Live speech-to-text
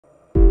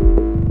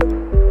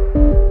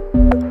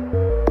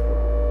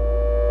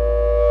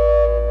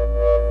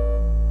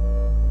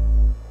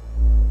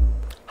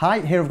Hi,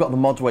 here I've got the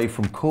Modwave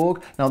from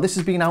Korg. Now this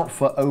has been out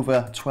for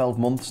over 12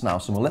 months now,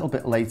 so I'm a little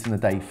bit late in the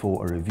day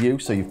for a review.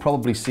 So you've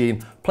probably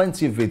seen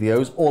plenty of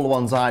videos, all the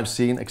ones I've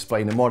seen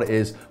explaining what it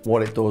is,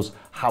 what it does,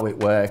 how it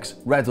works,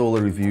 read all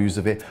the reviews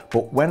of it.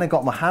 But when I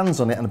got my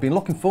hands on it, and I've been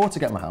looking forward to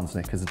getting my hands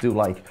on it because I do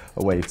like a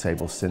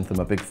wavetable synth. I'm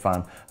a big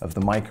fan of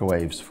the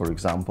microwaves, for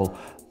example.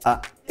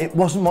 It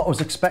wasn't what I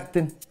was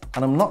expecting,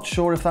 and I'm not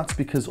sure if that's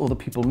because other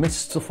people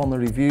missed stuff on the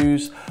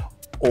reviews,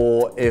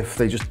 or if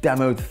they just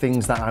demoed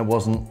things that I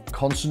wasn't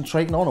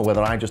concentrating on, or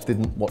whether I just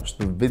didn't watch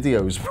the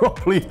videos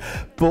properly.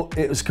 But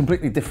it was a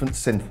completely different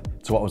synth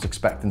to what I was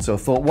expecting. So I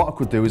thought what I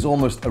could do is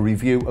almost a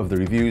review of the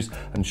reviews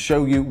and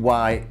show you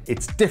why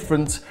it's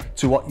different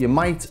to what you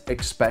might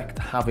expect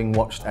having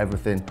watched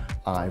everything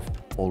I've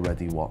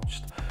already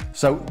watched.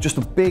 So just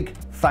a big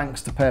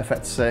thanks to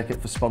Perfect Circuit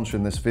for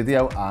sponsoring this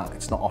video.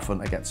 It's not often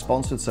I get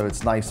sponsored, so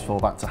it's nice for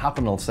that to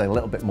happen. I'll say a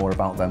little bit more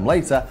about them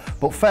later.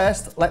 But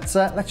first, let's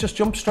just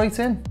jump straight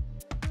in.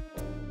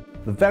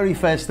 The very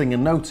first thing I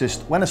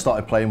noticed when I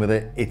started playing with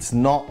it, it's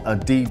not a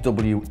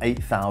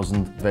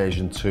DW8000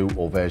 version 2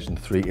 or version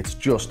 3. It's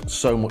just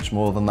so much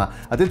more than that.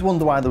 I did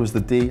wonder why there was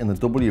the D and the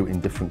W in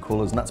different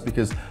colors, and that's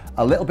because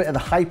a little bit of the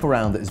hype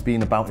around it has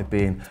been about it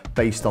being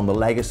based on the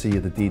legacy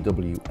of the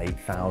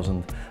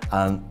DW8000,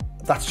 and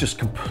that's just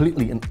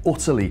completely and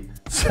utterly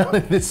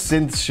selling this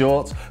synth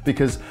short,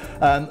 because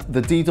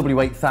the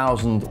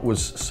DW8000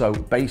 was so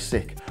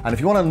basic. And if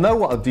you want to know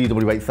what a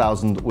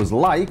DW8000 was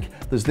like,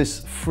 there's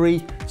this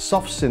free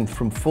soft synth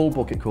from Full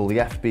Bucket called the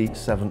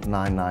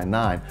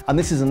FB7999. And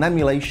this is an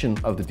emulation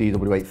of the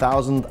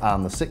DW8000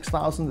 and the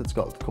 6000. It's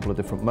got a couple of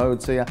different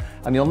modes here.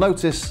 And you'll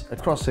notice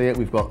across here,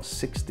 we've got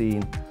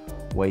 16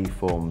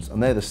 waveforms,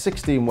 and they're the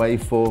 16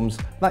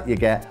 waveforms that you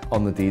get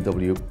on the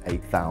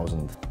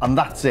DW8000. And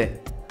that's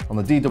it. On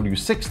the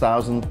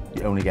DW6000,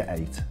 you only get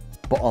 8.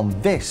 But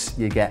on this,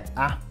 you get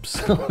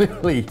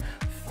absolutely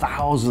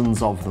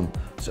thousands of them.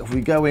 So if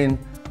we go in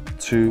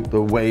to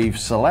the wave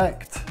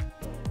select,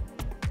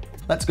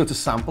 let's go to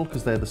sample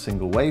because they're the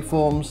single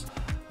waveforms.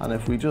 And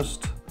if we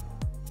just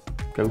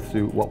go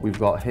through what we've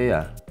got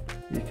here,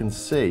 you can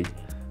see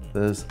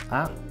there's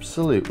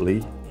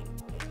absolutely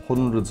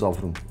hundreds of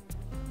them.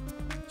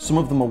 Some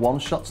of them are one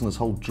shots, and there's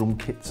whole drum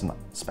kits and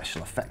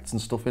special effects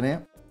and stuff in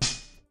here.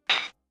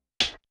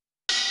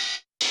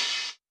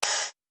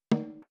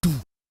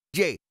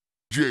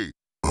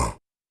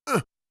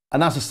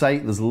 And as I say,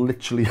 there's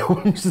literally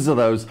hundreds of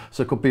those,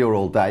 so it could be here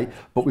all day.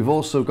 But we've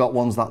also got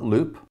ones that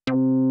loop.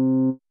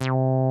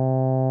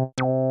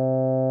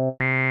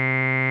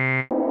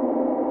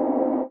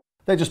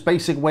 They're just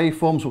basic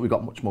waveforms, but we've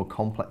got much more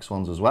complex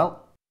ones as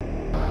well.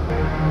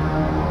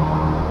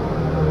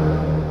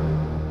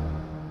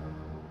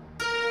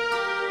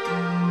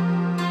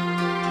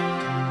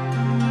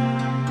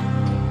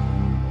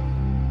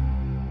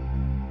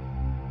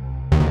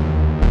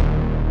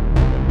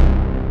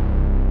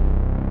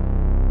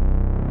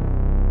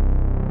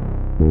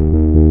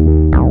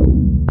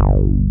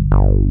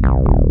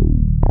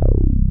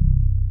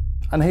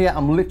 And here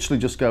I'm literally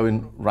just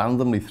going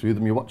randomly through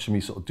them. You're watching me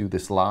sort of do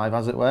this live,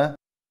 as it were.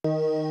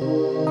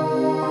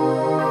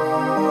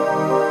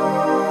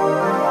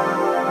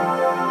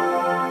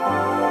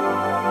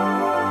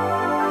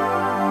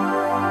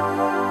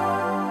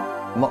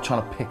 I'm not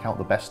trying to pick out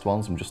the best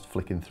ones, I'm just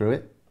flicking through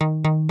it.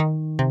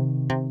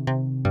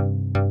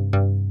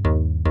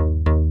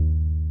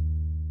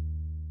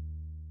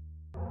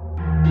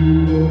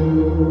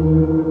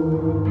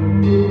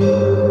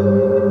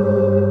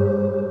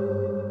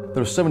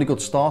 There are so many good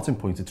starting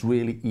points. It's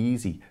really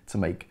easy to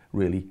make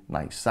really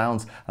nice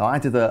sounds. Now, I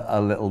did a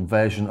little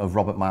version of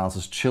Robert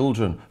Miles's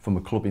Children from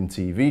a clubbing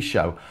TV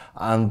show,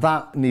 and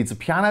that needs a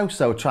piano,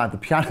 so I tried the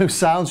piano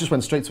sounds, just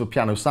went straight to a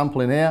piano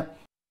sample in here.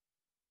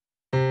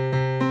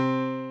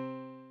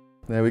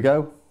 There we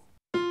go.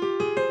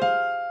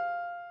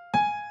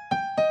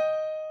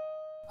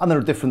 And there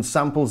are different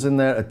samples in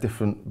there at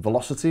different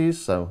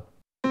velocities, so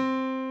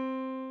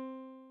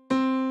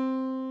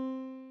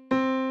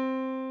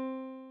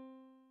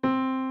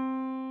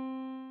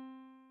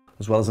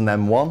as well as an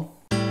M1.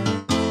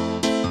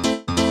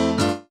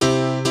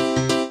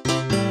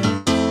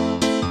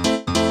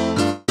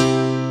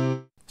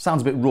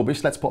 Sounds a bit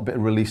rubbish, let's put a bit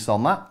of release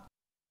on that.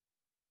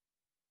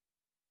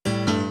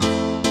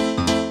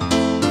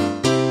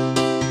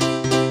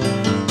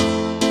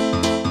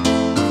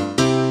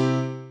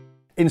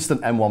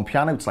 Instant M1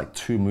 piano, it's like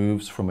 2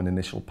 moves from an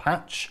initial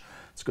patch.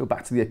 Let's go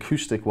back to the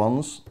acoustic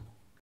ones.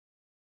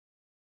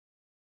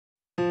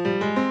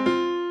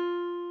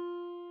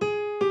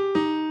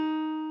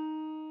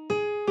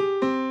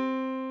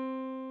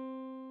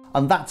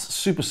 And that's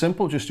super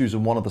simple, just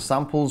using one of the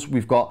samples.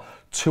 We've got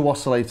 2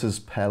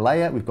 oscillators per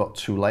layer. We've got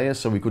 2 layers,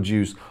 so we could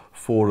use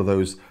 4 of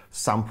those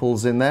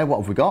samples in there. What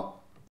have we got?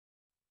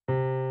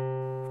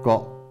 We've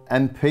got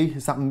MP,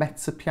 is that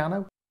mezzo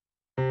piano?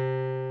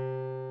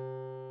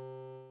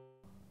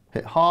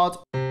 Hit hard.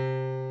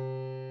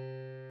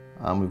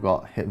 And we've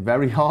got hit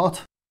very hard.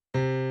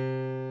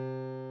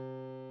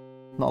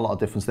 Not a lot of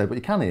difference there, but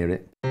you can hear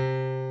it.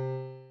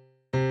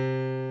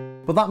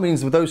 But that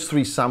means with those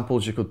 3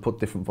 samples, you could put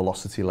different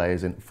velocity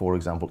layers in, for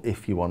example,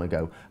 if you want to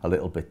go a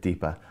little bit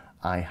deeper.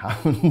 I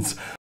haven't.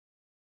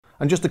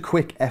 And just a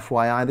quick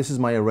FYI, this is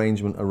my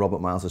arrangement of Robert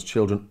Miles's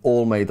Children,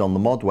 all made on the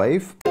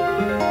Modwave.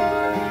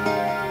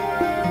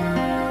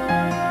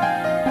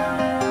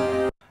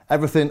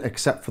 Everything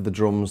except for the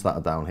drums that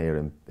are down here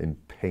in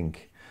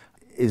pink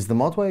is the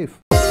Modwave.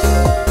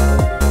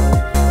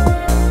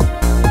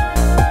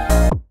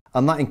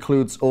 And that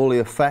includes all the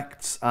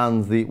effects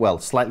and the, well,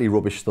 slightly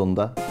rubbish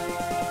thunder.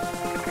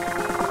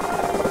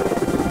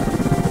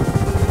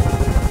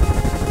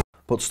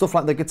 But stuff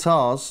like the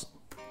guitars,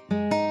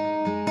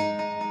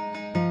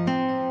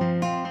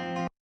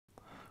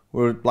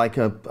 we're like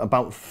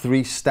about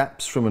 3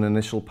 steps from an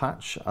initial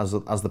patch, as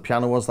the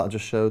piano was that I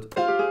just showed.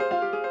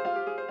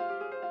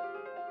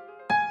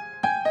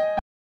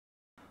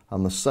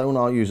 And the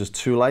sonar uses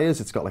 2 layers.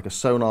 It's got like a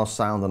sonar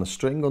sound and a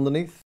string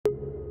underneath.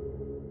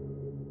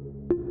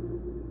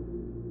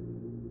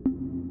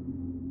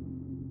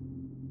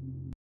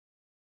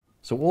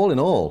 So all in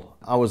all,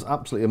 I was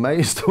absolutely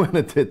amazed when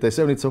I did this.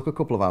 It only took a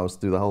couple of hours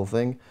to do the whole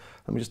thing.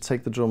 Let me just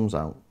take the drums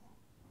out.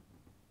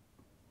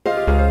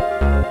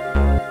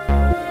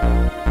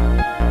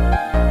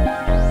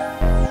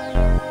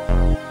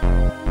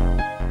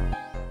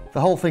 The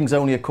whole thing's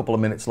only a couple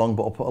of minutes long,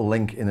 but I'll put a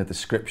link in the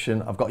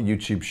description. I've got a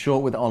YouTube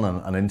short with it on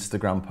and an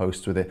Instagram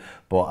post with it,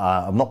 but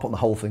I'm not putting the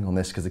whole thing on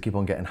this because they keep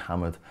on getting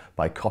hammered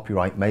by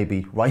copyright,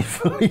 maybe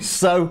rightfully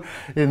so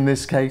in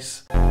this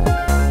case.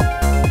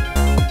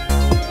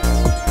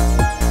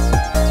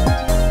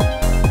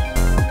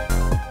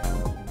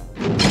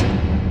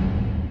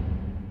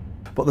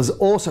 But there's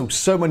also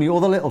so many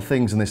other little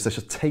things in this that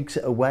just takes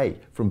it away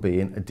from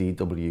being a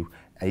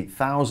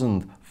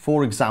DW8000.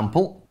 For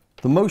example,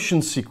 the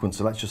motion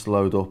sequencer. Let's just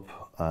load up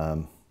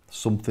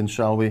something,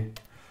 shall we?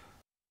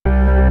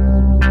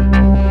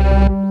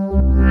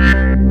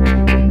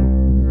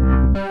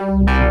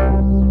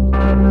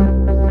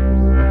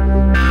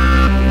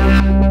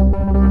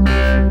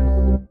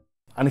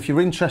 And if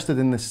you're interested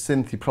in this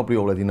synth, you probably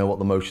already know what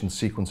the motion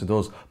sequencer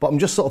does, but I'm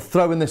just sort of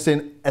throwing this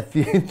in at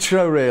the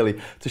intro really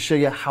to show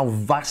you how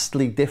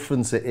vastly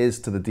different it is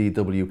to the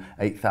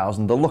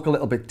DW8000. I'll look a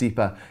little bit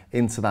deeper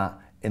into that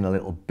in a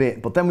little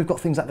bit, but then we've got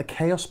things like the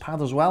Chaos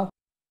Pad as well.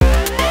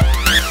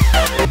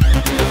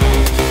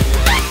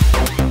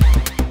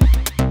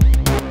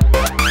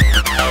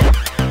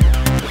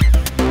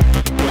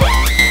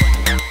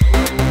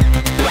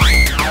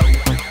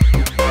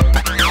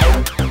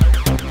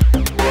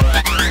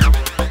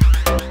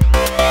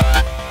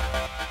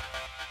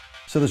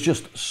 So there's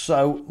just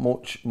so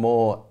much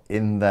more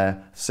in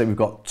there. So we've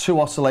got 2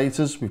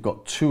 oscillators, we've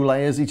got 2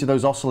 layers. Each of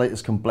those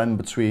oscillators can blend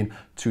between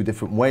 2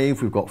 different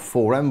waves. We've got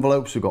 4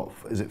 envelopes, we've got,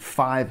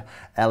 5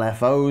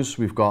 LFOs,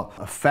 we've got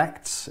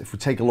effects. If we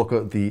take a look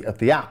at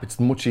the app, it's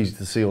much easier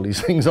to see all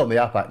these things on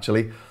the app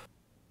actually.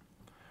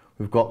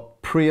 We've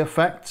got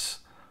pre-effects,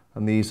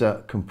 and these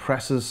are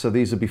compressors, so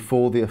these are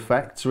before the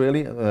effects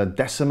really.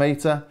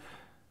 Decimator,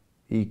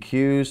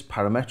 EQs,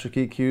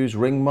 parametric EQs,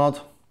 ring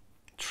mod,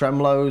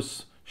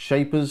 tremolos,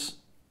 shapers,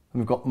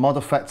 and we've got mod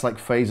effects like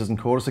phases and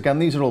chorus. Again,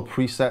 these are all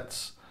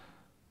presets.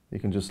 You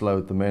can just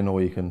load them in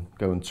or you can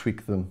go and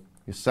tweak them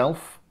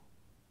yourself.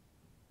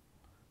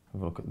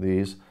 Have a look at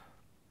these.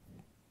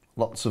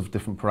 Lots of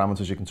different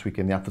parameters you can tweak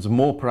in the app. There's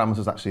more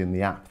parameters actually in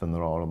the app than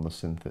there are on the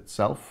synth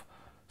itself.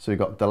 So you've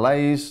got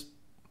delays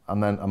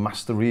and then a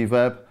master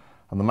reverb,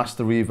 and the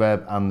master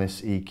reverb and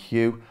this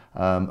EQ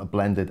are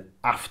blended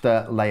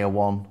after layer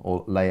 1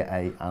 or layer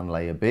A and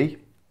layer B.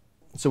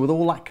 So with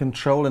all that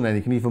control in there,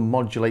 you can even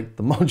modulate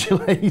the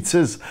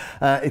modulators.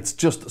 It's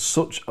just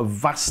such a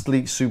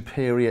vastly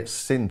superior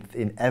synth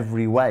in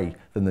every way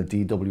than the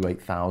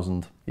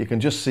DW8000. You can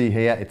just see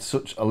here, it's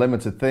such a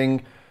limited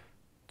thing.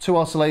 2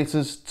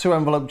 oscillators, 2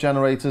 envelope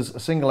generators, a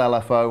single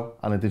LFO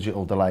and a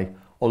digital delay.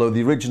 Although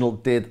the original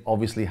did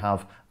obviously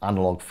have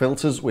analog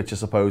filters, which I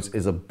suppose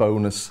is a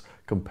bonus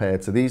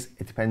compared to these.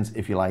 It depends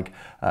if you like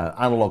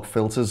analog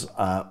filters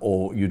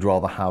or you'd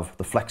rather have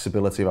the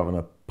flexibility of having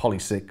a Poly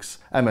 6,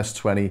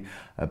 MS-20,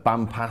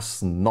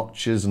 bandpass and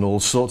notches and all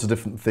sorts of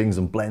different things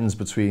and blends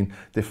between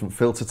different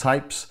filter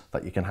types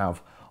that you can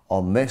have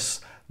on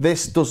this.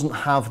 This doesn't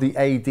have the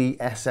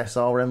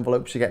ADSSR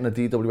envelopes you get in a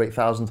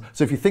DW8000.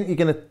 So if you think you're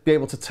going to be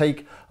able to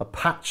take a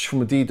patch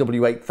from a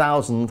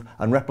DW8000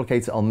 and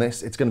replicate it on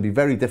this, it's going to be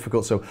very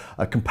difficult. So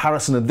a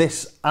comparison of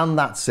this and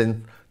that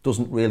synth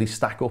doesn't really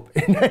stack up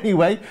in any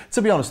way.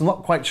 To be honest, I'm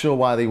not quite sure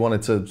why they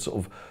wanted to sort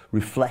of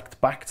reflect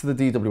back to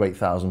the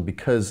DW8000,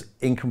 because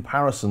in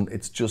comparison,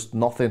 it's just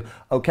nothing.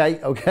 Okay,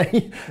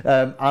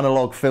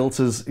 analog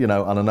filters, you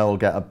know, and I know I'll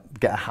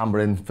get a hammer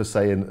in for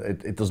saying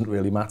it doesn't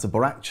really matter,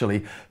 but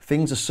actually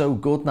things are so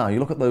good now. You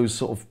look at those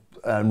sort of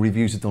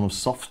reviews have done of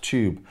soft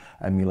tube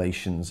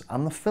emulations,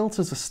 and the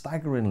filters are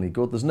staggeringly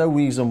good. There's no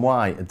reason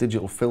why a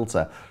digital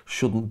filter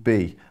shouldn't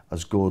be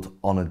as good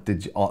on a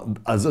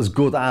as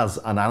good as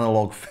an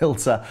analog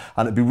filter,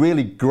 and it'd be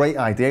really great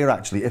idea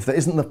actually, if there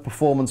isn't the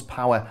performance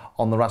power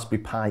on the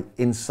Raspberry Pi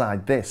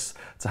inside this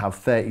to have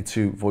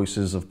 32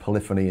 voices of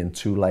polyphony and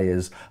 2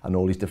 layers and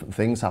all these different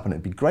things happen.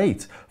 It'd be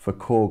great for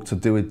Korg to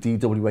do a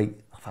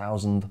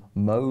DW8000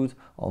 mode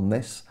on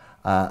this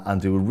and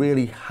do a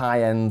really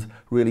high-end,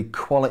 really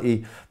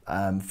quality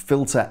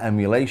filter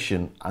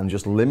emulation and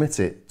just limit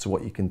it to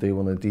what you can do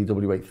on a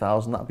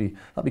DW8000.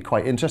 That'd be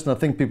quite interesting. I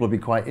think people would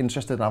be quite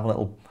interested in having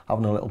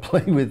a little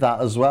play with that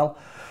as well.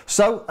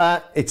 So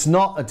it's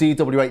not a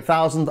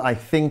DW8000. I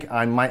think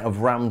I might have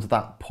rammed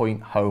that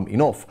point home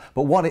enough.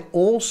 But what it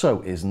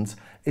also isn't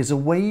is a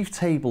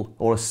wavetable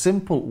or a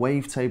simple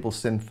wavetable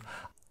synth.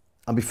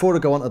 And before I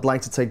go on, I'd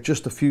like to take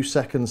just a few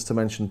seconds to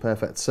mention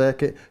Perfect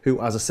Circuit,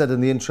 who, as I said in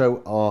the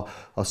intro, are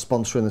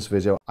sponsoring this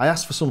video. I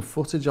asked for some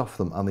footage off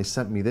them and they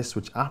sent me this,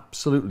 which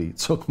absolutely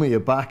took me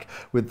aback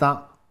with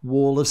that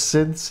wall of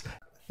synths.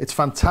 It's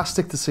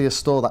fantastic to see a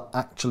store that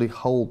actually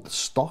holds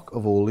stock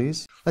of all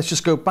these. Let's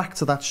just go back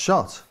to that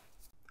shot.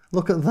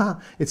 Look at that.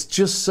 It's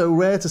just so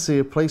rare to see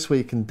a place where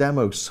you can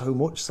demo so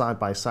much side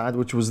by side,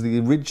 which was the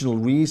original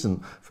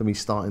reason for me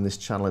starting this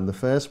channel in the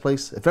first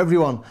place. If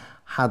everyone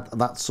had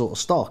that sort of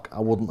stock, I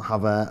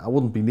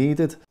wouldn't be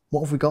needed.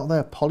 What have we got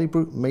there?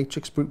 Polybrute,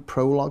 Matrix Brute,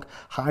 Prologue,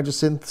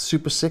 Hydrasynth,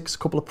 Super 6, a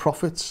couple of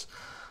Profits.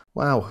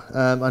 Wow,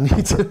 I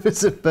need to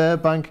visit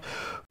Burbank.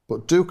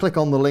 But do click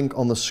on the link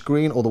on the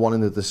screen or the one in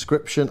the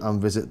description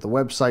and visit the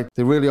website.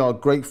 They really are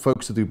great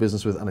folks to do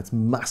business with, and it's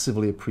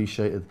massively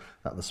appreciated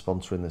that they're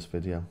sponsoring this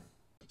video.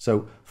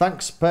 So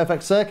thanks,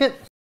 Perfect Circuit.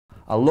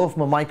 I love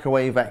my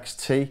Microwave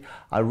XT.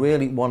 I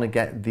really want to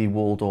get the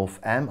Waldorf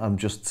M. I'm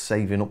just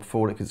saving up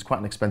for it because it's quite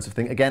an expensive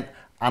thing. Again,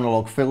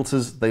 analog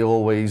filters, they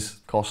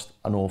always cost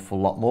an awful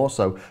lot more.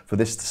 So for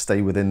this to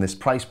stay within this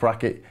price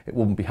bracket, it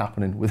wouldn't be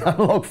happening with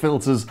analog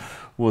filters,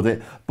 would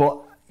it? But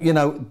you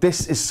know,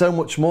 this is so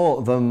much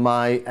more than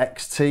my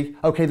XT.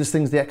 Okay, there's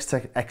things the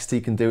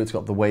XT can do. It's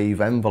got the wave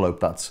envelope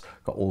that's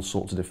got all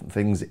sorts of different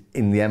things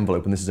in the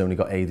envelope, and this has only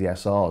got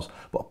ADSRs.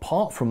 But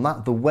apart from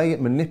that, the way it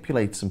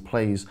manipulates and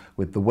plays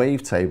with the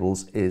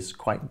wavetables is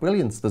quite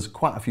brilliant. There's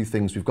quite a few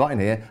things we've got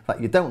in here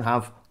that you don't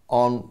have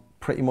on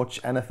pretty much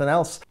anything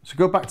else. So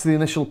go back to the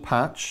initial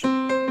patch.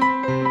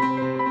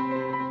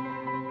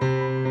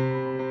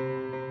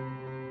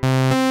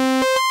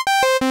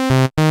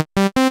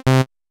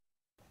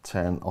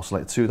 Turn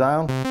oscillator 2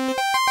 down,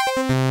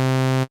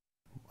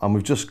 and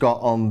we've just got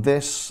on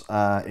this,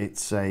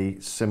 it's a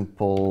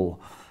simple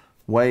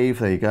wave,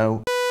 there you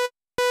go.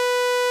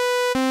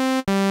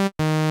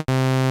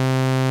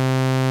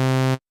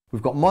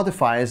 We've got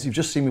modifiers, you've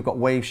just seen we've got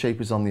wave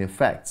shapers on the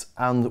effect,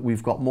 and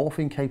we've got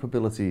morphing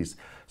capabilities.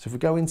 So if we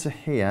go into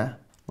here,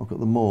 look at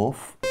the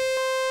morph.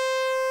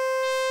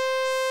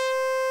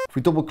 If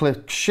we double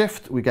click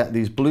shift, we get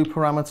these blue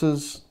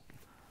parameters,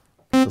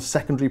 the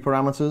secondary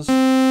parameters.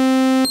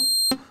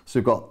 So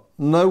we've got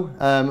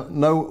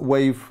no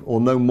wave or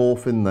no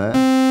morph in there.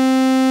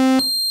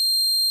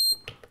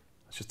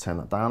 Let's just turn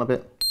that down a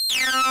bit.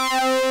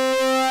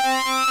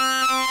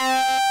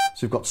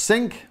 So we've got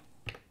sync.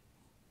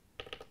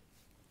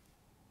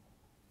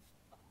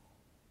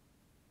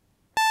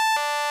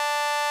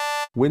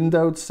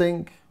 Windowed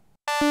sync.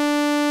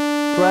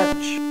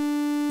 Stretch.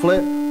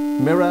 Flip.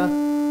 Mirror.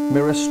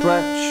 Mirror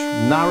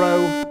stretch.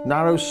 Narrow.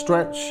 Narrow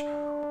stretch.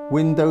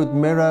 Windowed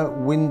mirror.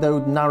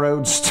 Windowed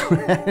narrowed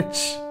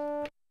stretch.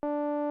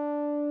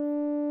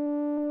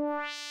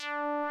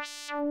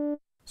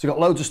 So we've got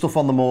loads of stuff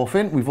on the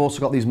morphing. We've also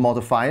got these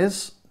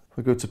modifiers. If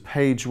we go to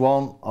page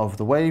 1 of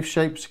the wave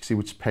shapes, you can see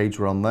which page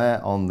we're on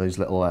there, on these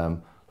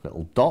little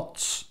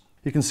dots.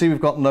 You can see we've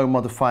got no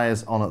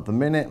modifiers on at the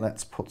minute.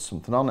 Let's put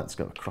something on. Let's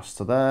go across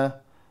to there.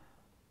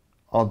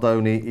 Odd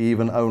only,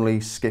 even only,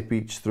 skip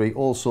each 3,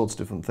 all sorts of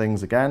different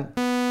things again.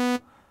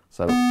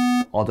 So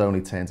odd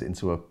only turns it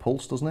into a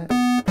pulse, doesn't it?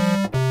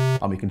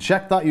 And we can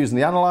check that using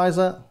the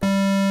analyzer.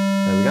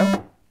 There we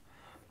go.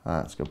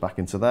 Let's go back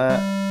into there.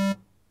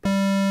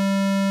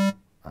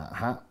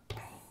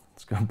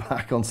 Let's go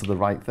back onto the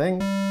right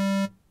thing.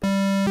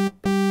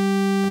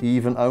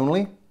 Even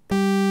only.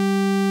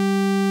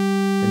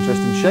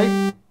 Interesting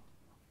shape.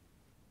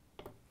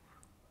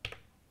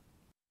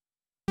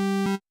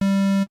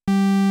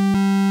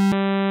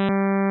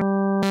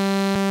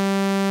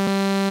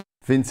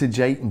 Vintage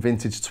 8 and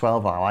Vintage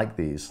 12, I like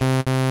these.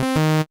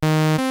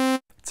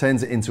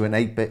 Turns it into an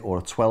 8-bit or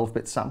a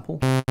 12-bit sample.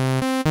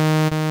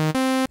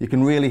 You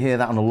can really hear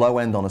that on the low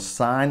end on a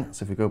sine.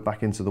 So if we go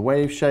back into the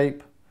wave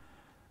shape,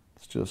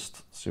 let's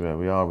just see where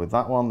we are with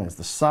that one. There's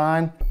the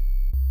sine.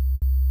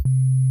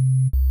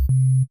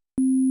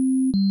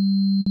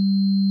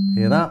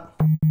 Hear that?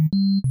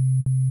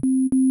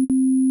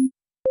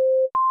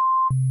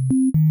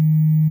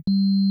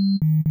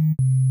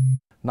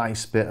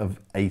 Nice bit of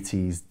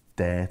 80s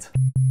dirt.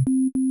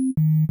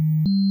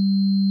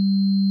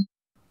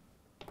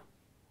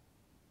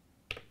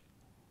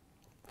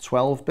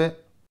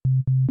 "12-bit.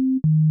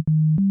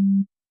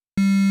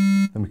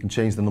 Then we can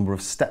change the number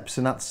of steps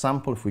in that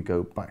sample if we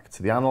go back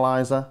to the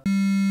analyzer.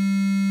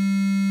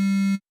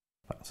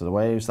 Back to the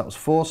waves, that was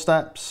 4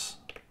 steps.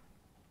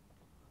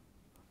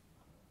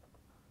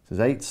 This is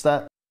 8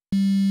 steps.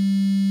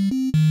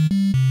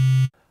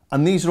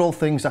 And these are all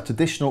things that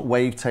traditional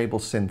wavetable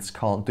synths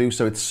can't do,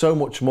 so it's so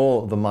much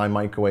more than my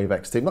Microwave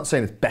XT. I'm not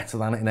saying it's better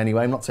than it in any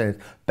way, I'm not saying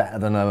it's better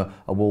than a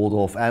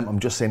Waldorf M,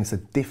 I'm just saying it's a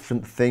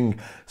different thing.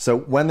 So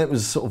when it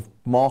was sort of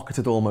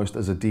marketed almost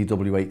as a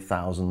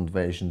DW8000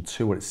 version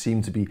 2, where it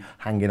seemed to be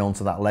hanging on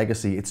to that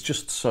legacy, it's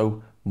just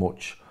so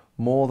much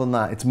more than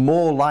that. It's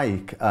more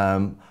like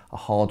a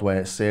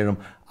hardware serum.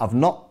 I've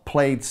not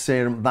played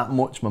serum that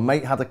much. My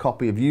mate had a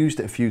copy, I've used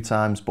it a few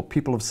times, but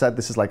people have said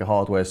this is like a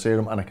hardware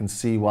serum, and I can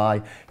see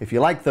why. If you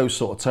like those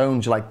sort of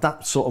tones, you like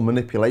that sort of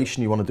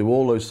manipulation, you want to do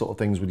all those sort of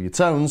things with your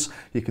tones,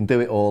 you can do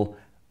it all,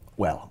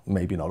 well,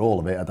 maybe not all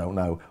of it, I don't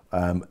know,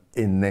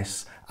 in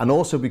this. And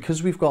also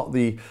because we've got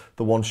the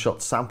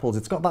one-shot samples,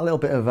 it's got that little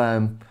bit of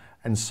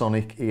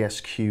Ensoniq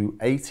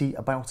ESQ80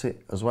 about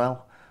it as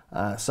well.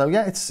 So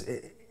yeah,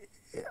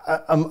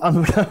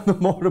 the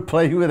more I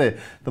play with it,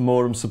 the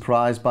more I'm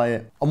surprised by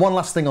it. And one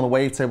last thing on the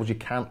wavetables, you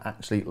can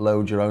actually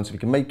load your own. So if you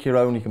can make your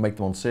own, you can make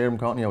them on Serum,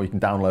 can't you? Or you can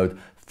download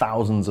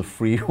thousands of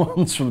free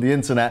ones from the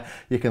internet.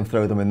 You can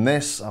throw them in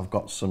this. I've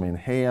got some in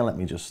here. Let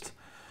me just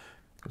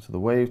go to the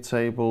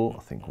wavetable. I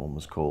think one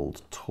was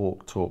called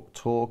Talk Talk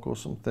Talk or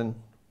something.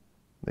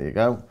 There you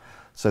go.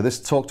 So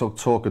this Talk Talk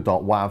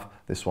Talker.wav,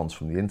 this one's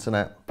from the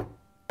internet.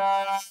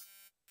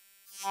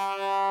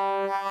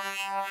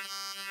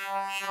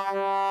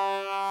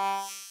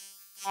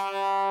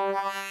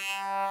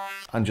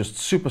 And just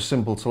super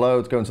simple to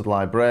load. Go into the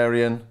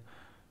librarian,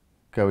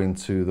 go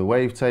into the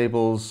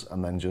wavetables,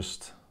 and then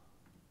just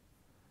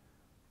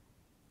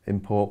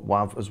import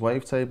WAV as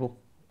wavetable.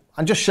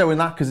 And just showing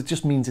that because it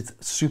just means it's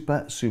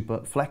super,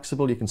 super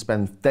flexible. You can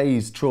spend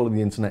days trawling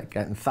the internet,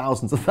 getting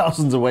thousands and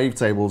thousands of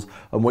wavetables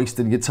and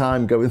wasting your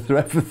time going through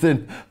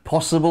everything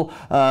possible.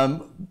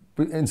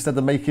 Instead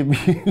of making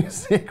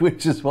music,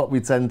 which is what we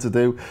tend to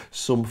do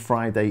some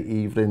Friday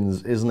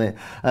evenings, isn't it?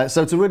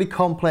 So it's a really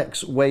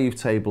complex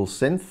wavetable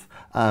synth.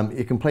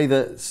 You can play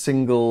the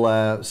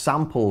single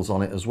samples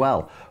on it as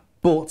well,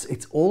 but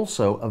it's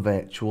also a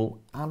virtual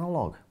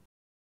analog.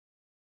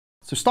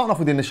 So starting off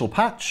with the initial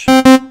patch,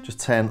 just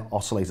turn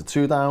oscillator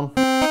 2 down.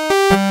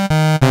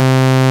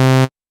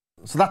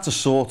 So that's a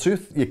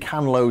sawtooth. You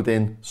can load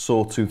in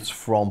sawtooths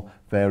from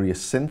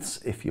various synths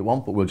if you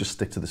want, but we'll just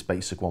stick to this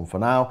basic one for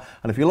now.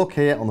 And if you look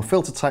here on the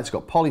filter types, it's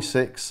got Poly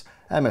 6,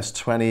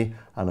 MS-20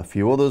 and a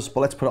few others,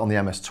 but let's put it on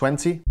the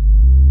MS-20.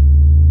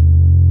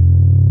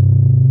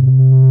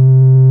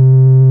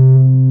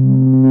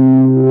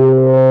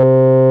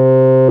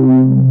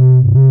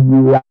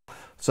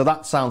 So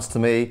that sounds to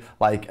me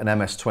like an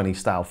MS-20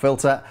 style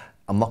filter.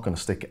 I'm not going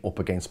to stick it up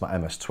against my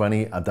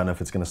MS-20. I don't know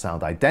if it's going to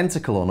sound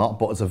identical or not,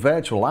 but as a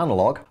virtual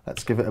analog,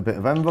 let's give it a bit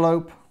of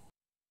envelope.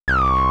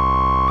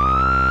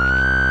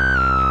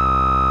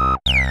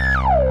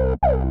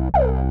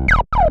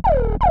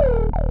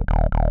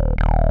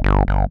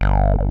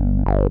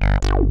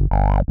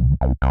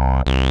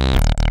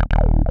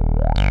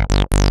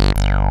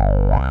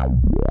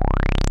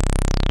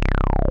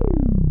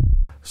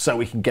 So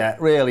we can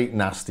get really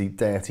nasty,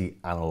 dirty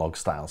analog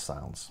style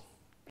sounds.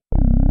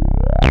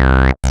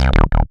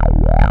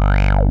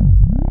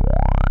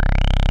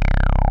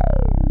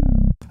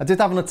 I did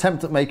have an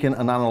attempt at making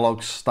an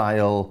analog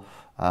style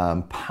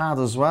pad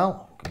as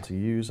well. Go to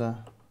user,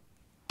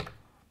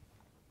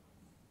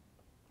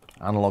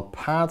 analog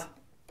pad.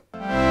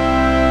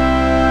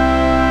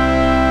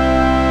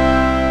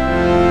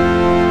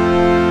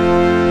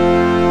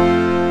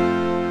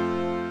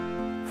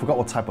 Forgot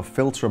what type of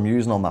filter I'm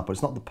using on that, but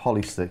it's not the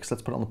Poly 6.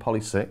 Let's put it on the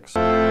Poly 6.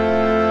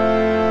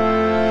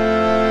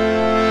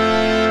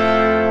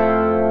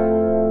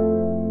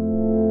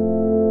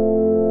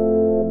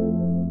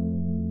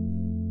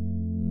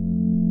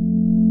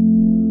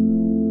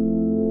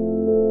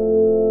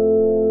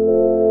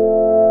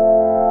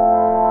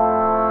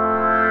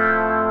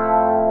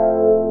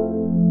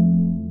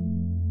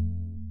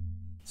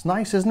 It's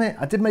nice, isn't it?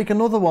 I did make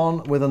another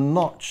one with a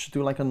notch,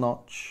 do like a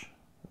notch.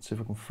 Let's see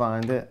if I can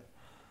find it.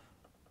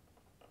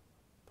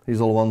 These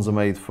are the ones I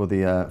made for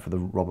the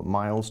Robert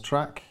Miles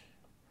track.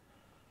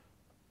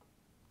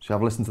 Should I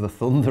have a listen to the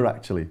thunder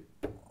actually?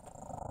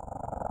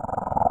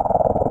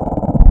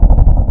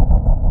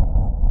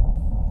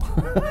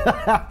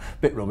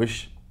 Bit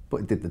rubbish, but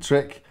it did the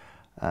trick.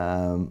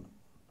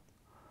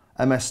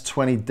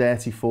 MS-20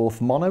 Dirty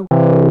Fourth Mono.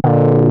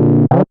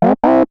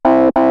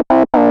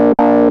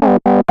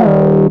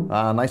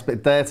 Nice bit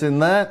of dirt in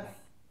there.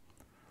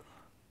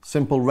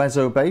 Simple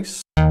reso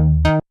bass.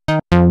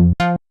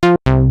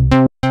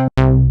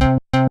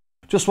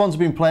 Just ones I've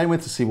been playing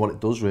with to see what it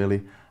does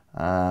really.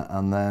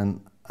 And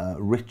then a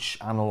rich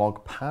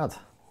analog pad.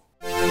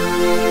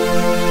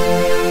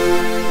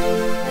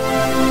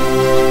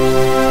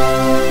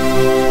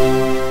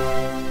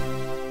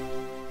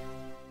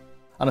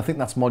 And I think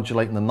that's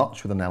modulating the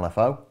notch with an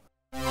LFO.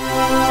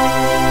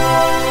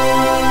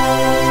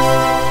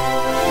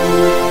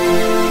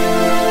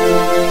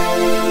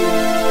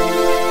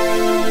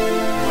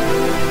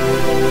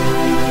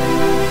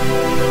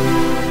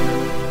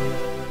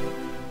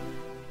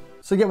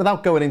 So yeah,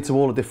 without going into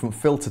all the different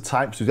filter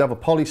types, we have a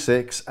Poly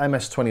 6,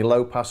 MS20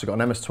 low pass, we've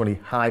got an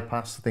MS20 high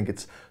pass, I think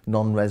it's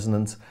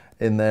non-resonant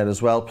in there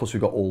as well, plus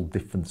we've got all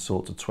different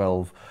sorts of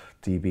 12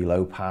 dB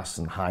low pass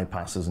and high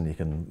passes, and you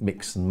can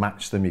mix and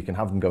match them, you can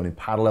have them going in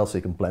parallel so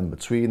you can blend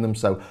between them,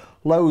 so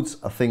loads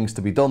of things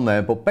to be done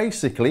there, but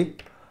basically,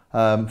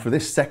 for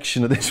this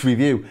section of this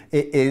review,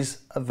 it is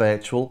a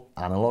virtual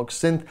analog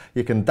synth.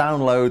 You can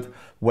download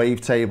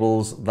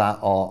wavetables that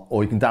are,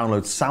 or you can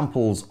download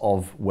samples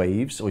of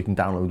waves, or you can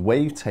download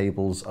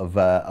wavetables of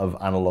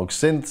analog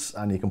synths,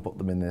 and you can put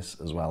them in this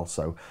as well.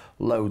 So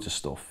loads of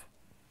stuff.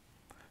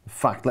 In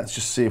fact, let's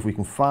just see if we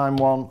can find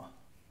one.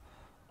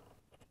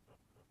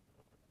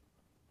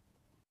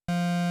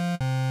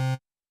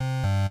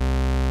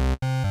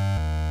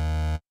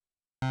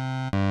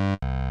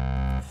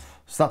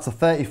 So that's a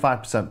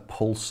 35%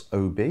 pulse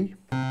OB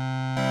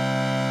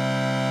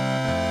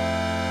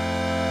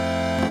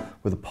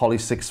with a Poly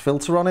 6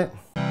 filter on it,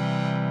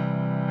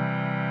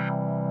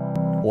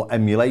 or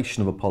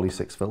emulation of a Poly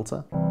 6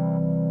 filter.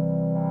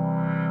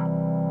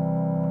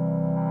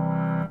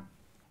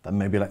 Then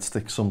maybe let's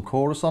stick some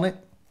chorus on it.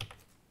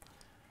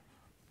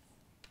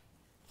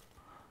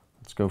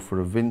 Let's go for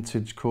a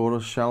vintage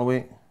chorus, shall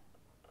we?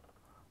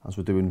 As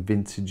we're doing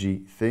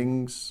vintagey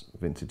things,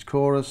 vintage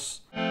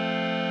chorus.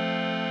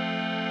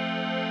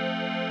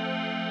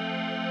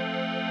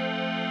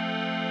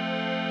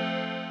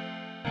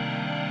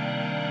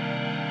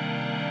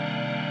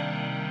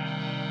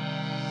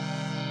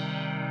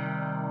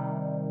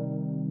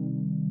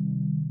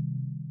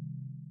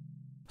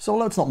 So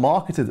although it's not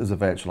marketed as a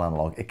virtual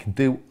analog, it can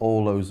do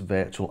all those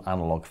virtual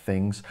analog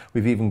things.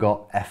 We've even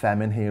got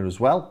FM in here as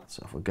well.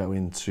 So if we go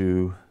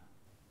into,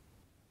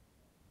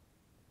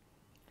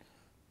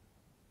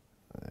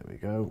 there we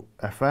go,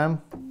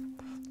 FM.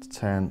 Let's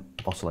turn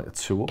oscillator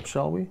 2 up,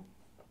 shall we?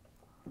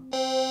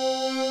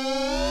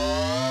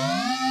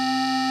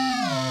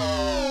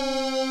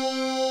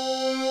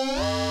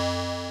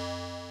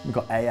 We've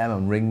got AM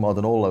and ring mod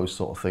and all those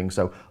sort of things.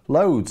 So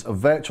loads of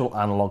virtual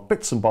analog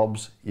bits and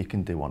bobs you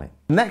can do on it.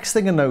 Next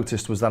thing I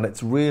noticed was that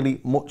it's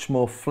really much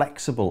more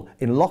flexible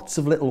in lots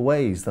of little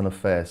ways than I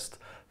first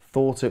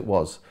thought it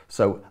was.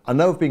 So I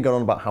know I've been going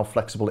on about how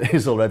flexible it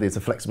is already. It's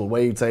a flexible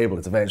wavetable,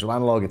 it's a virtual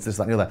analog, it's this,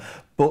 that and the other.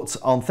 But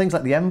on things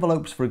like the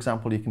envelopes, for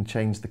example, you can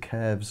change the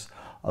curves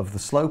of the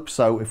slope.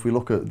 So if we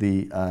look at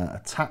the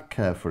attack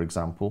curve, for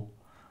example,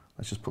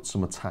 let's just put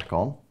some attack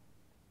on.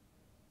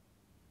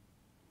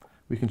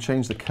 We can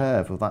change the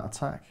curve of that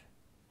attack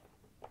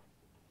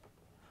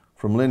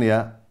from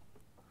linear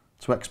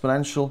to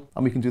exponential,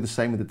 and we can do the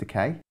same with the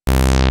decay.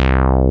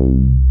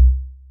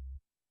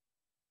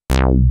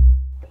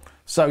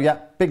 So yeah,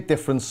 big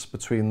difference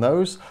between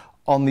those.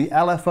 On the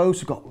LFOs,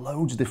 we've got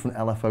loads of different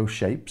LFO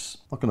shapes.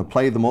 Not going to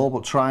play them all,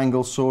 but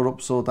triangle, saw up,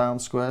 saw down,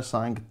 square,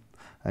 sine,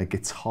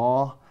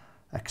 guitar,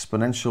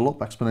 exponential up,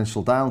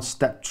 exponential down,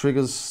 step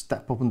triggers,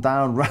 step up and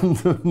down,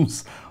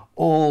 randoms,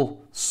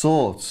 all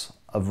sorts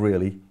of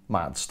really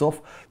mad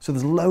stuff. So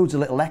there's loads of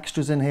little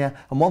extras in here,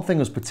 and one thing I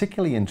was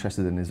particularly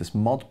interested in is this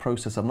mod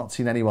process. I've not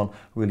seen anyone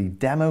really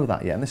demo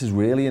that yet, and this is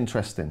really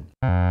interesting.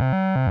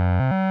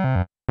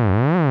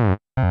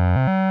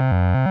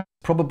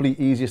 Probably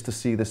easiest to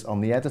see this on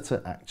the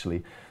editor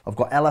actually. I've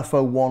got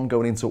LFO1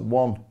 going into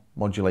one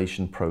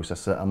modulation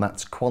processor, and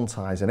that's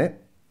quantizing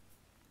it.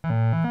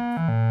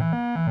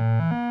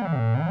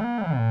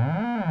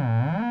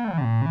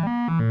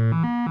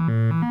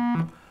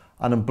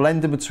 And I'm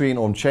blending between,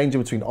 or I'm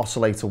changing between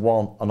oscillator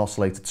 1 and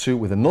oscillator 2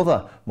 with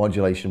another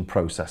modulation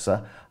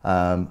processor,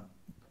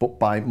 but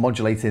by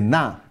modulating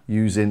that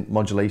using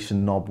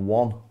modulation knob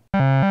 1.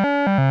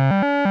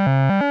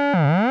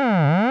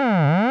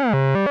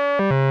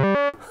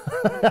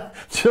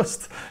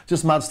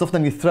 just mad stuff.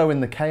 Then you throw in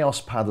the chaos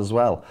pad as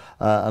well,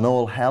 and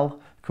all hell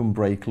can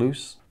break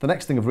loose. The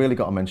next thing I've really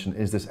got to mention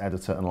is this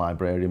editor and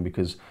librarian,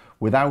 because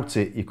without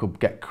it you could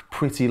get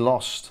pretty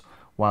lost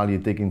while you're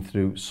digging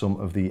through some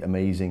of the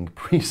amazing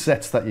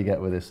presets that you get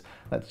with this.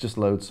 Let's just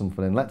load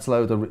something in. Let's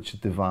load a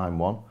Richard Devine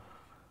one,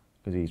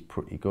 because he's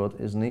pretty good,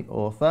 isn't he,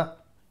 author?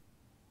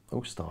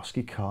 Oh,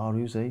 Starsky Car,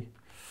 who's he?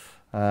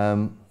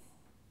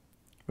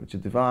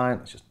 Richard Devine,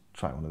 let's just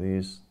try one of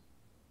these.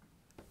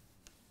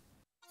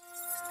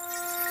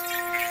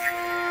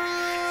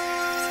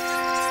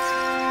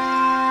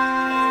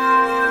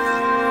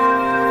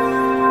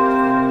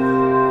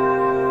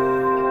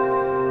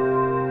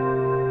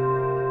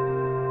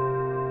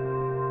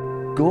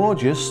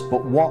 Gorgeous,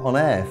 but what on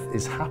earth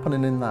is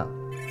happening in that?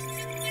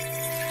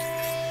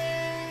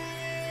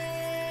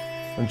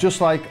 And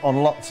just like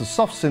on lots of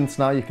soft synths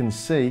now, you can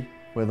see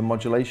where the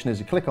modulation is.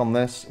 You click on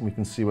this and we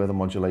can see where the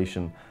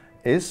modulation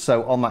is.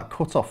 So on that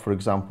cutoff, for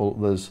example,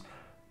 there's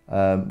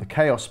the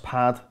chaos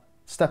pad,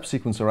 step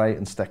sequencer A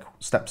and step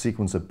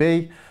sequencer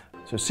B.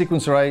 So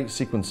sequencer A,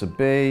 sequencer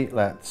B,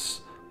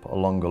 let's put a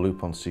longer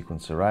loop on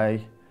sequencer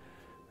A.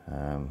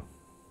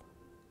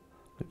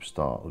 Loop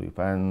start, loop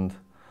end.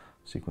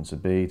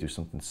 Sequencer B, do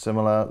something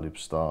similar, loop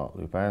start,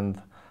 loop end.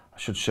 I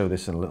should show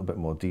this in a little bit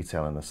more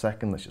detail in a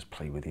second. Let's just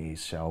play with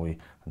these, shall we,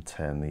 and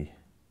turn the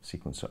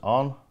sequencer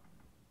on.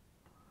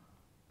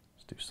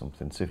 Let's do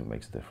something, see if it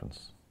makes a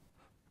difference.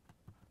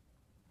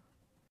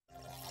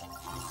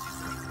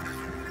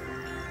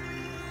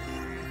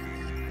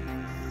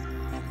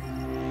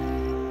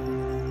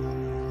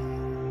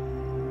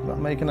 Is that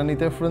making any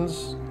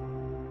difference?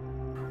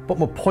 But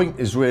my point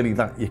is really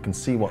that you can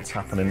see what's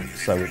happening,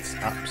 so it's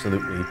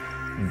absolutely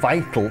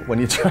vital when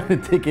you're trying to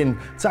dig in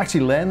to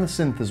actually learn the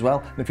synth as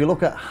well. And if you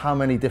look at how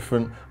many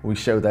different, we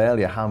showed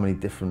earlier, how many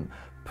different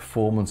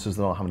performances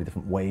there are, how many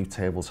different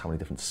wavetables, how many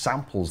different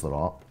samples there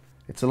are,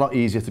 it's a lot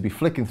easier to be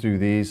flicking through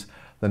these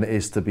than it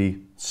is to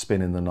be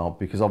spinning the knob,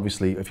 because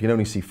obviously if you can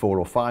only see 4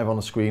 or 5 on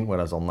the screen,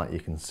 whereas on that you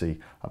can see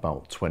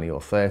about 20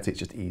 or 30, it's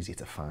just easier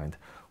to find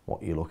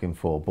what you're looking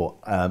for. But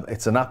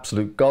it's an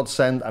absolute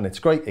godsend, and it's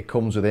great, it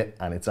comes with it,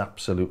 and it's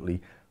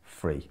absolutely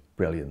free.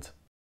 Brilliant.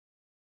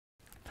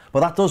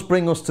 But that does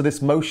bring us to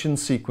this motion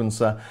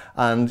sequencer,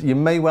 and you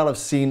may well have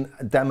seen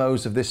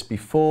demos of this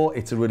before.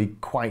 It's a really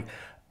quite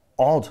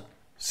odd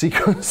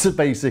sequencer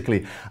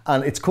basically,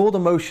 and it's called a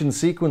motion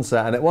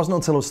sequencer, and it wasn't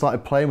until I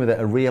started playing with it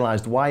I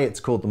realized why it's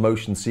called the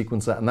motion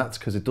sequencer, and that's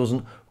because it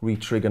doesn't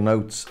re-trigger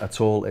notes at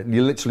all.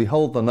 You literally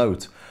hold the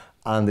note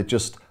and it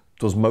just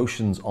does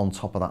motions on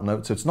top of that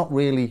note. So it's not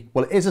really,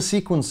 well, it is a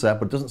sequencer,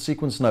 but it doesn't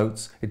sequence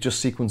notes, it just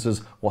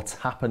sequences what's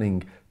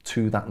happening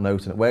to that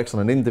note, and it works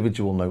on an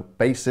individual note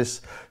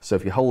basis. So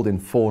if you're holding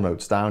 4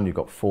 notes down, you've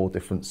got 4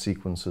 different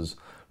sequences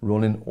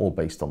running, all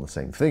based on the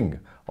same thing,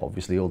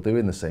 obviously all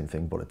doing the same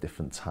thing but at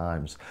different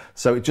times.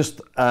 So it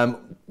just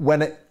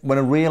when I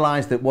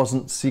realized it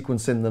wasn't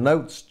sequencing the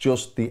notes,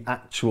 just the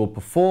actual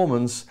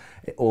performance,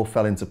 it all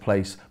fell into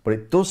place. But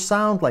it does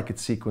sound like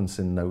it's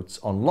sequencing notes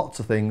on lots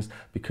of things,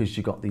 because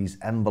you got these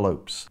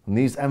envelopes, and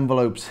these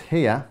envelopes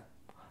here,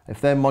 if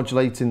they're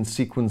modulating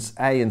sequence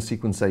A and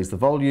sequence A is the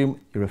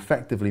volume, you're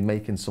effectively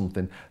making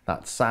something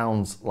that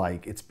sounds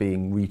like it's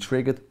being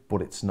re-triggered,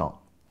 but it's not.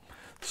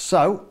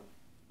 So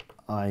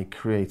I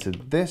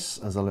created this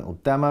as a little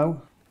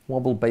demo,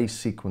 wobble bass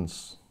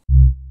sequence.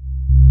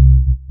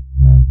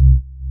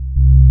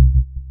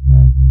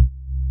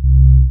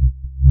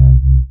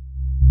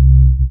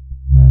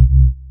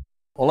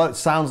 Although it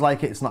sounds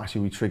like it's not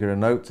actually re-triggering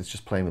notes, it's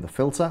just playing with a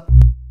filter.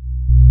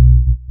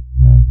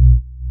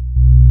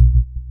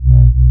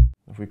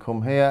 If we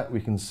come here, we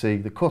can see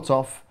the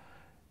cutoff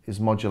is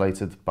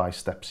modulated by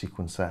step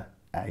sequencer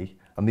A,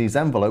 and these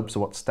envelopes are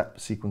what step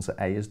sequencer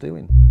A is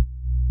doing.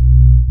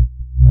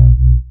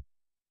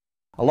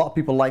 A lot of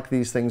people like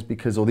these things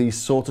because, or these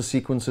sort of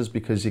sequences,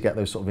 because you get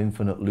those sort of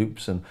infinite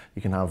loops, and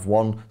you can have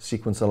one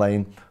sequencer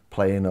lane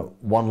playing at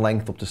one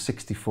length up to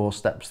 64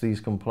 steps these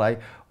can play.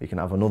 Or you can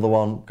have another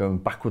one going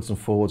backwards and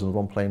forwards, and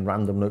one playing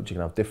random notes. You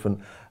can have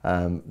different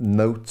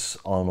notes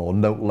on, or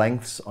note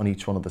lengths on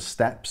each one of the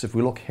steps. If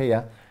we look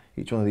here,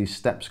 each one of these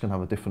steps can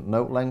have a different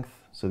note length.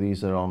 So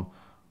these are on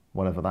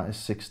whatever that is,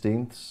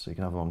 16ths. So you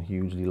can have them on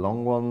hugely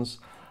long ones.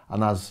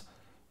 And as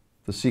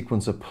the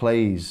sequencer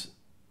plays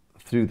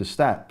through the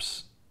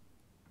steps,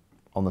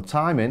 on the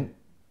timing,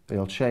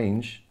 they'll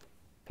change.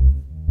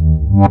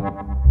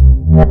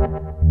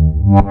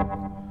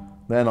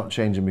 They're not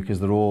changing because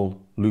they're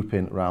all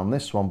looping around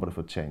this one, but if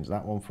I change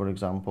that one, for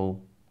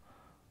example,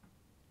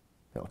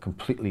 it'll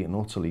completely and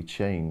utterly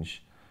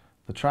change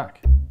the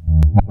track.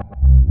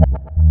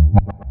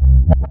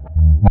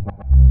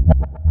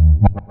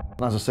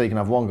 And as I say, you can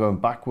have one going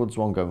backwards,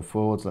 one going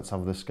forwards. Let's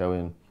have this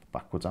going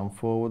backwards and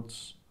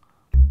forwards.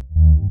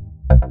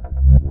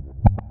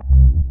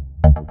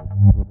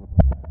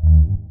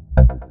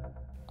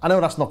 I know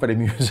that's not very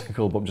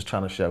musical, but I'm just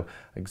trying to show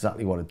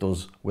exactly what it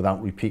does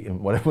without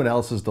repeating what everyone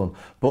else has done.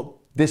 But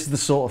this is the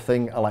sort of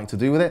thing I like to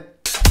do with it.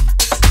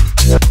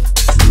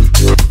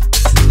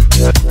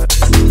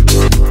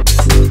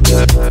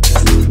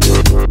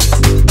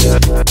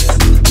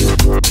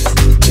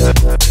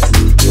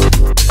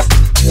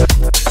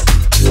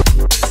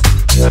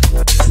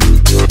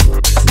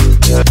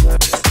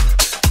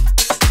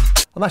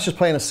 And that's just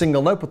playing a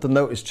single note, but the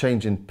note is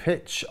changing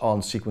pitch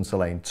on sequencer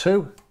lane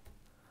 2.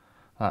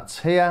 That's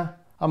here.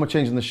 And we're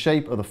changing the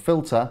shape of the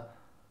filter.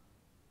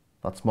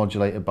 That's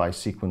modulated by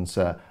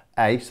sequencer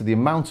A. So the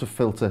amount of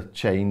filter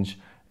change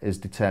is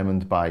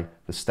determined by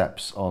the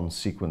steps on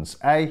sequence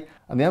A,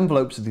 and the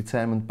envelopes are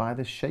determined by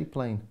the shape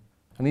lane.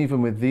 And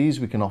even with these,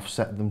 we can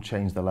offset them,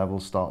 change the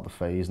level, start the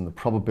phase, and the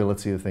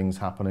probability of things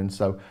happening.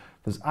 So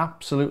there's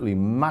absolutely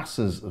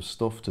masses of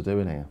stuff to do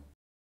in here.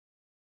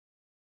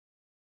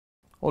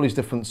 All these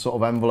different sort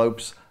of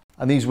envelopes,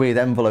 and these weird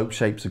envelope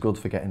shapes are good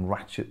for getting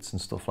ratchets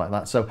and stuff like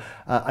that. So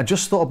I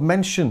just thought I'd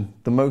mention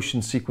the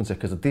motion sequencer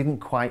because I didn't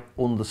quite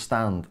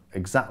understand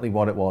exactly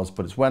what it was,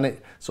 but it's when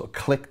it sort of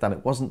clicked that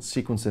it wasn't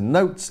sequencing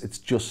notes, it's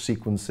just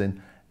sequencing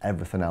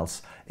everything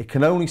else. It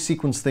can only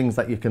sequence things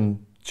that you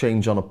can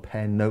change on a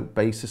per note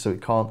basis, so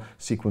it can't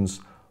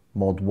sequence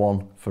mod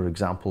 1, for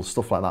example,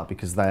 stuff like that,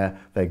 because they're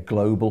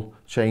global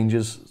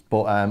changes.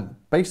 But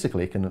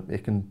basically it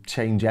can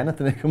change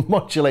anything, it can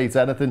modulate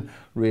anything.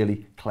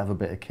 Really clever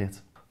bit of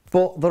kit.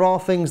 But there are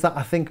things that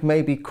I think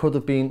maybe could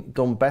have been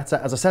done better.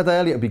 As I said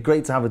earlier, it'd be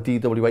great to have a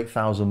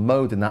DW8000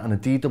 mode in that, and a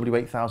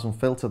DW8000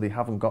 filter. They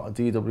haven't got a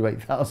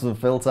DW8000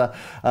 filter.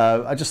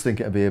 I just think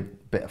it'd be a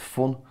bit of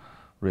fun,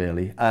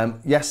 really.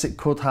 Yes, it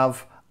could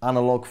have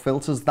analog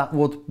filters.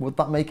 Would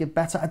that make it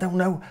better? I don't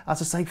know.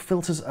 As I say,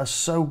 filters are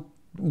so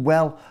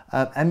well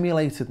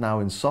emulated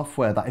now in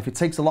software that if it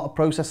takes a lot of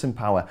processing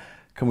power,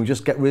 can we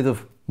just get rid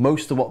of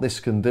most of what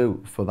this can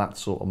do for that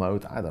sort of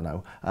mode? I don't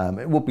know.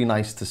 It would be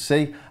nice to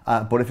see,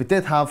 but if it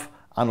did have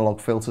analog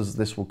filters,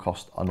 this will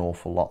cost an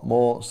awful lot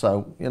more.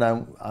 So, you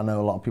know, I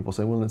know a lot of people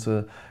say, well, it's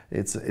a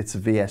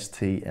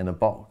VST in a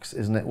box,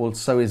 isn't it? Well,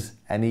 so is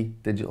any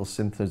digital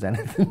synth. There's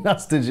anything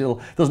that's digital.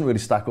 It doesn't really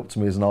stack up to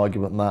me as an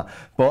argument on that.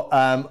 But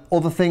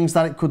other things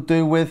that it could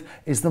do with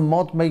is the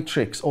mod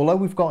matrix. Although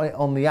we've got it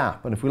on the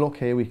app, and if we look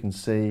here, we can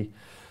see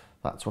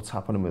that's what's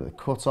happening with the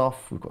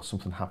cutoff. We've got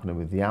something happening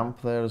with the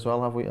amp there as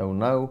well, have we? Oh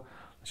no.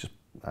 Let's just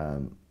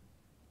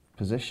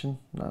position.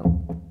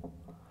 No.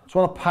 So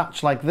on a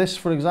patch like this,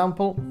 for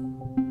example, you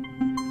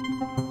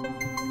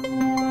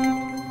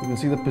can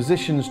see the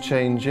positions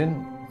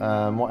changing.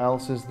 What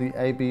else is the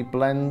AB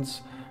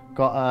blends?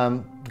 Got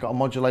a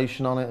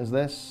modulation on it as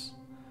this.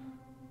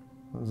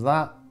 There's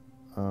that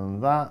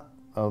and that.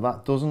 Oh,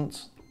 that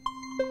doesn't.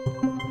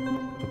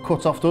 The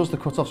cutoff does. The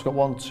cutoff's got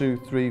 1, 2,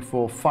 3,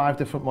 4, 5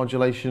 different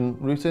modulation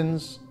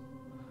routines.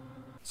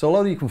 So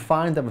although you can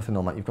find everything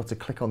on that, you've got to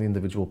click on the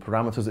individual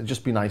parameters. It'd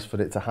just be nice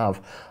for it to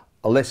have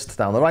a list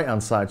down the right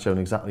hand side showing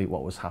exactly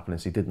what was happening,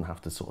 so you didn't have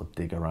to sort of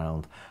dig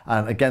around.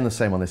 And again, the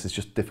same on this, it's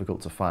just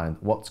difficult to find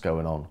what's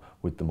going on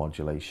with the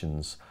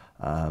modulations.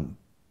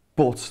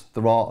 But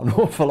there are an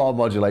awful lot of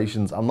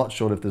modulations. I'm not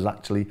sure if there's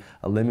actually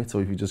a limit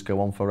or if you just go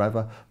on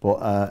forever.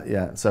 But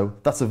yeah, so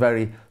that's a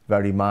very,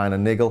 very minor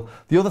niggle.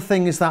 The other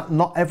thing is that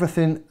not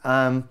everything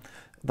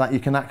that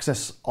you can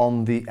access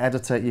on the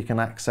editor, you can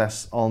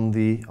access on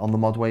the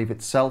Modwave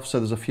itself. So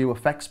there's a few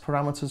effects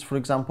parameters, for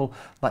example,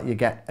 that you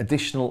get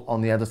additional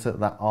on the editor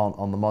that aren't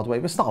on the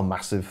Modwave. It's not a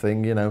massive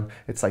thing, you know.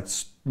 It's like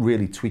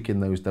really tweaking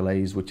those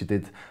delays, which you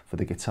did for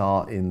the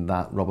guitar in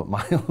that Robert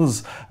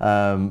Miles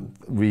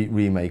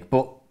remake.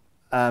 But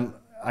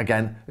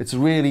again, it's a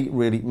really,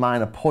 really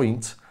minor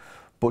point.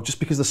 But just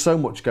because there's so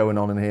much going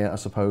on in here, I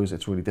suppose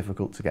it's really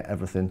difficult to get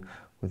everything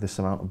with this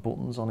amount of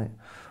buttons on it.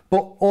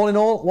 But all in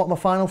all, what are my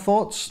final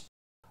thoughts?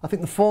 I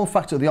think the form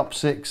factor of the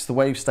Op6, the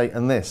Wave State,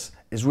 and this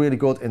is really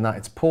good in that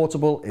it's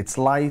portable, it's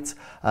light,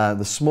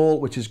 the small,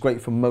 which is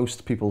great for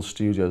most people's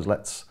studios,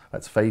 let's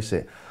face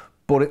it.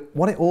 But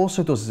what it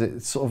also does is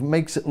it sort of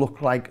makes it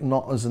look like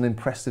not as an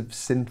impressive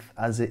synth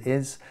as it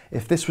is.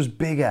 If this was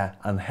bigger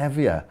and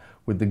heavier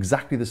with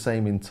exactly the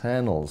same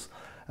internals,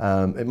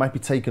 it might be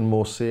taken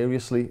more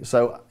seriously.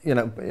 So, you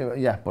know,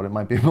 yeah, but it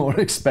might be more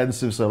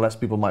expensive, so less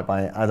people might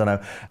buy it. I don't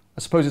know. I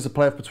suppose it's a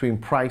play-off between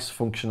price,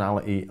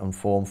 functionality, and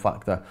form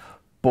factor.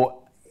 But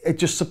it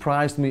just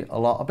surprised me a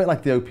lot, a bit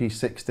like the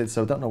OP6 did,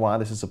 so I don't know why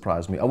this has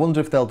surprised me. I wonder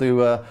if they'll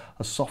do a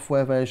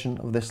software version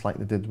of this like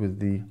they did with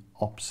the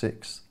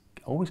Op6.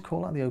 I always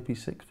call that the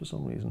OP6 for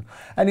some reason.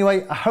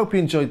 Anyway, I hope you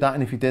enjoyed that,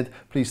 and if you did,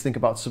 please think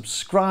about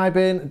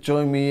subscribing,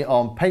 join me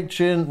on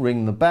Patreon,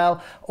 ring the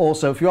bell.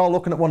 Also, if you are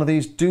looking at one of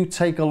these, do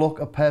take a look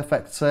at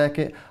Perfect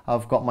Circuit.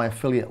 I've got my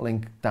affiliate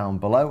link down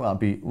below. That'd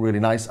be really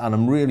nice, and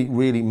I'm really,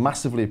 really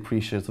massively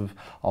appreciative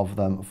of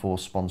them for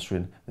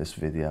sponsoring this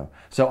video.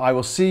 So I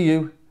will see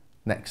you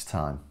next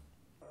time.